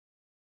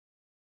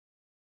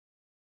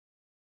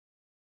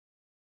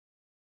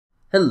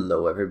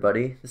Hello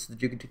everybody, this is the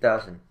Juke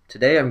 2000.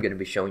 Today I'm going to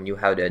be showing you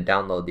how to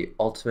download the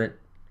Ultimate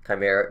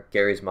Chimera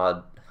Garry's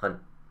Mod Hunt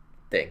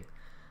thing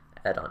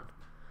add-on.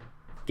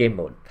 Game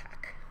Mode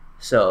pack.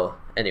 So,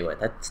 anyway,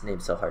 that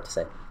name's so hard to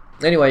say.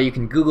 Anyway, you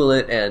can Google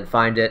it and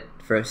find it,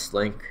 first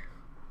link,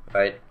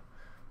 right?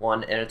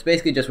 And it's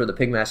basically just where the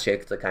Pigmask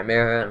shakes the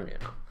Chimera, and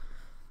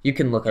you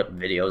can look up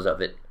videos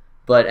of it.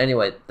 But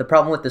anyway, the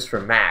problem with this for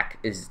Mac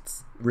is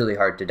it's really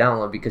hard to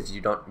download because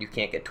you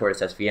can't get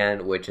Tortoise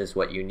SVN, which is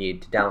what you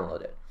need to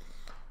download it.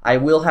 I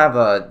will have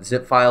a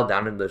zip file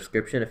down in the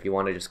description if you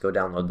want to just go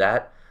download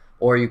that,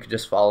 or you could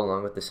just follow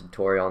along with this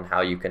tutorial on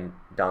how you can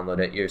download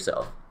it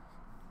yourself,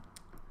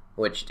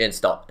 which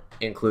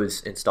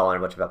includes installing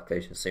a bunch of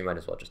applications, so you might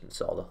as well just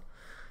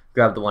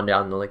grab the one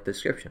down in the link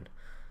description.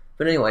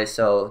 But anyway,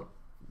 so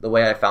the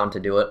way I found to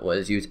do it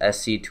was use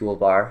SC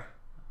toolbar,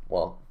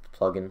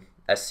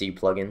 SC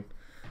plugin,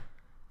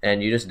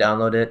 and you just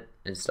download it,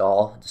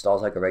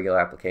 installs like a regular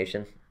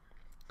application,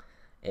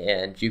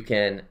 and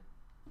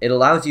it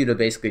allows you to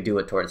basically do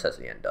what Tortoise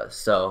SVN does.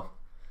 So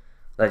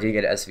allows you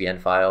to get SVN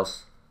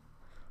files.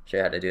 I'll show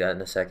you how to do that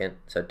in a second.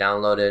 So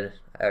downloaded,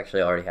 I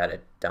actually already had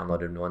it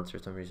downloaded once for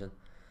some reason.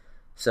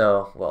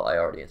 So, well, I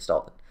already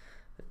installed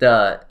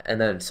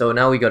it. So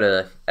now we go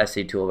to the SC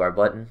toolbar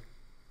button.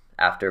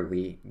 After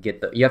we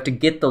get you have to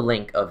get the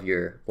link of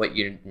what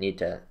you need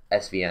to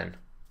SVN.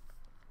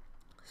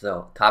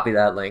 So copy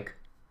that link,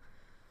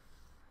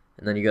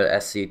 and then you go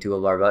to SC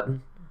toolbar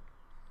button.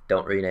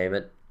 Don't rename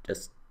it,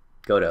 just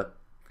go to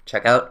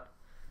checkout,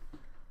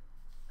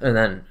 and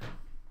then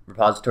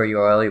repository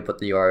URL, you put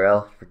the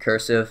URL,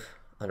 recursive,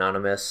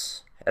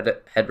 anonymous,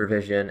 head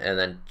revision, and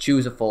then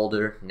choose a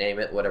folder, name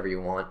it whatever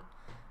you want.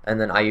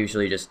 And then I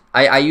usually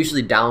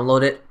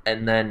download it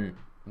and then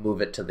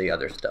move it to the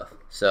other stuff.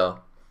 So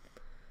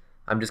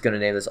I'm just gonna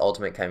name this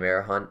Ultimate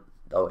Chimera Hunt.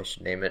 Oh, I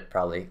should name it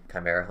probably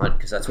Chimera Hunt,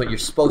 because that's what you're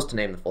supposed to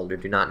name the folder.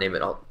 Do not name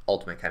it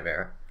Ultimate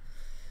Chimera.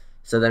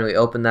 So then we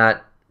open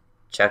that,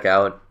 check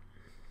out,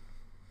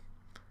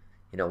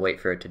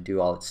 wait for it to do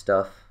all its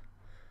stuff.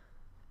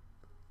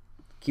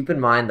 Keep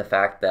in mind the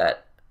fact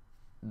that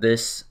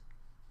this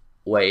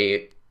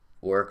way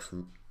works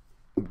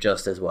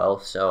just as well,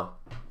 so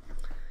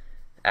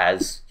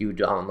as you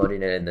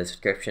downloading it in the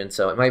description.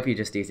 So it might be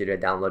just easier to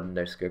download in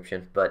the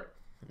description, but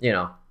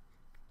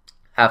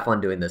have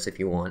fun doing this if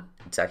you want.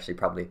 It's actually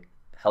probably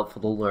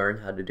helpful to learn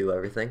how to do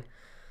everything.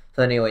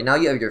 So anyway, now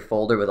you have your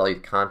folder with all your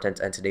contents,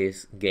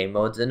 entities, game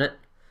modes in it,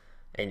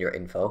 and your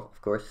info,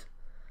 of course.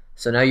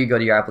 So now you go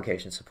to your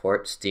application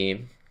support,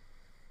 Steam,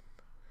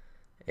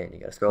 and you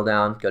gotta scroll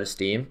down, go to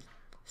Steam,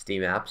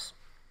 Steam apps,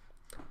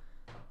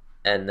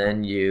 and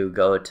then you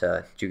go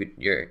to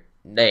your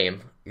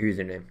name, your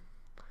username,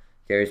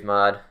 Garry's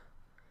Mod,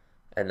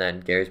 and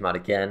then Garry's Mod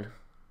again.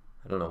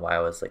 I don't know why I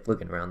was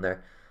looking around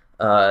there.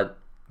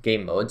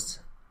 Game modes,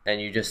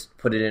 and you just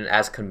put it in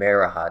as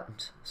Chimera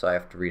Hunt. So I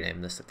have to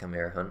rename this to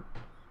Chimera Hunt,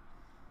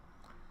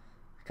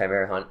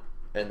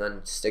 and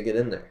then stick it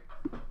in there,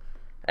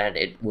 and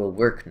it will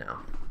work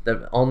now.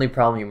 The only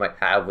problem you might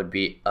have would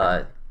be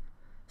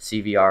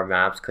CVR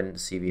maps couldn't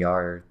CVR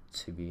or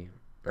CB.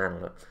 I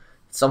don't know,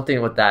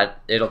 something with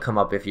that. It'll come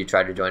up if you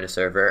try to join a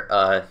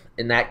server.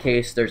 In that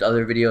case, there's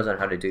other videos on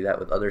how to do that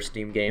with other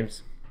Steam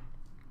games,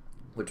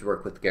 which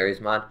work with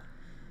Garry's Mod.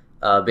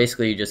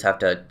 Basically, you just have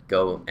to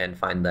go and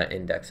find the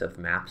index of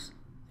maps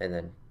and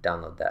then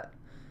download that.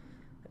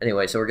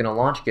 Anyway, so we're going to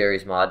launch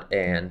Garry's Mod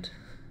and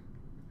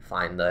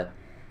find the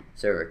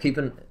server.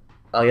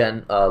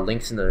 Again,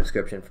 links in the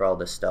description for all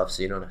this stuff,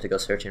 so you don't have to go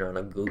searching on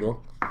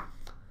Google.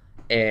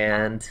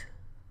 And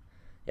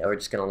yeah, we're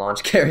just going to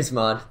launch Garry's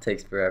Mod. It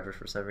takes forever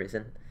for some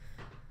reason.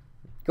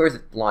 Of course,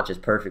 it launches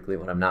perfectly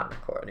when I'm not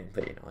recording,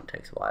 but it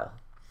takes a while.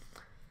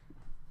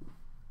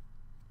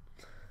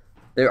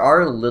 There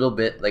are a little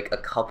bit, a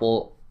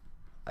couple,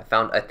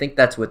 I think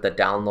that's with the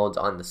downloads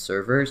on the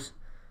servers.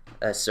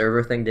 A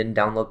server thing didn't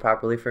download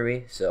properly for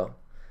me, so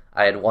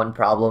I had one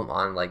problem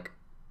on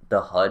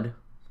the HUD,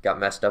 got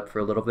messed up for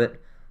a little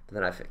bit, but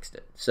then I fixed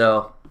it.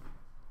 So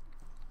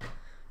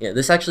yeah,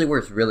 this actually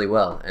works really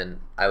well,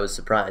 and I was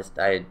surprised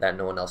that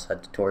no one else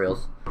had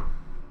tutorials.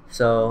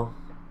 So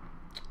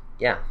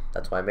yeah,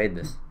 that's why I made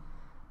this.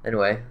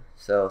 Anyway,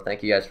 so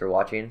thank you guys for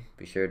watching.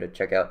 Be sure to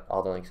check out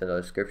all the links in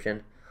the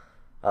description.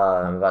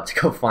 I'm about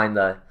to go find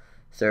the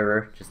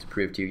server just to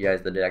prove to you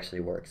guys that it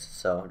actually works.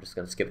 So I'm just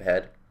going to skip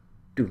ahead.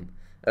 Doom.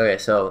 Okay,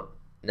 so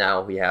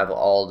now we have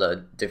all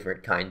the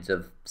different kinds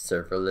of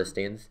server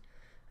listings,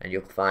 and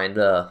you'll find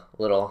the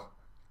little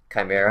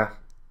Chimera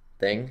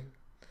thing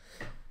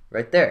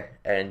right there.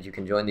 And you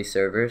can join these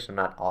servers. I'm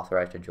not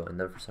authorized to join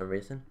them for some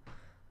reason.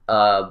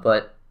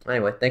 But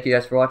anyway, thank you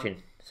guys for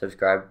watching.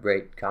 Subscribe,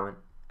 rate, comment,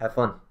 have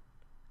fun.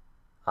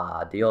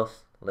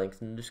 Adios.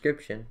 Links in the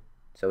description.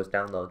 So is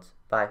downloads.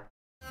 Bye.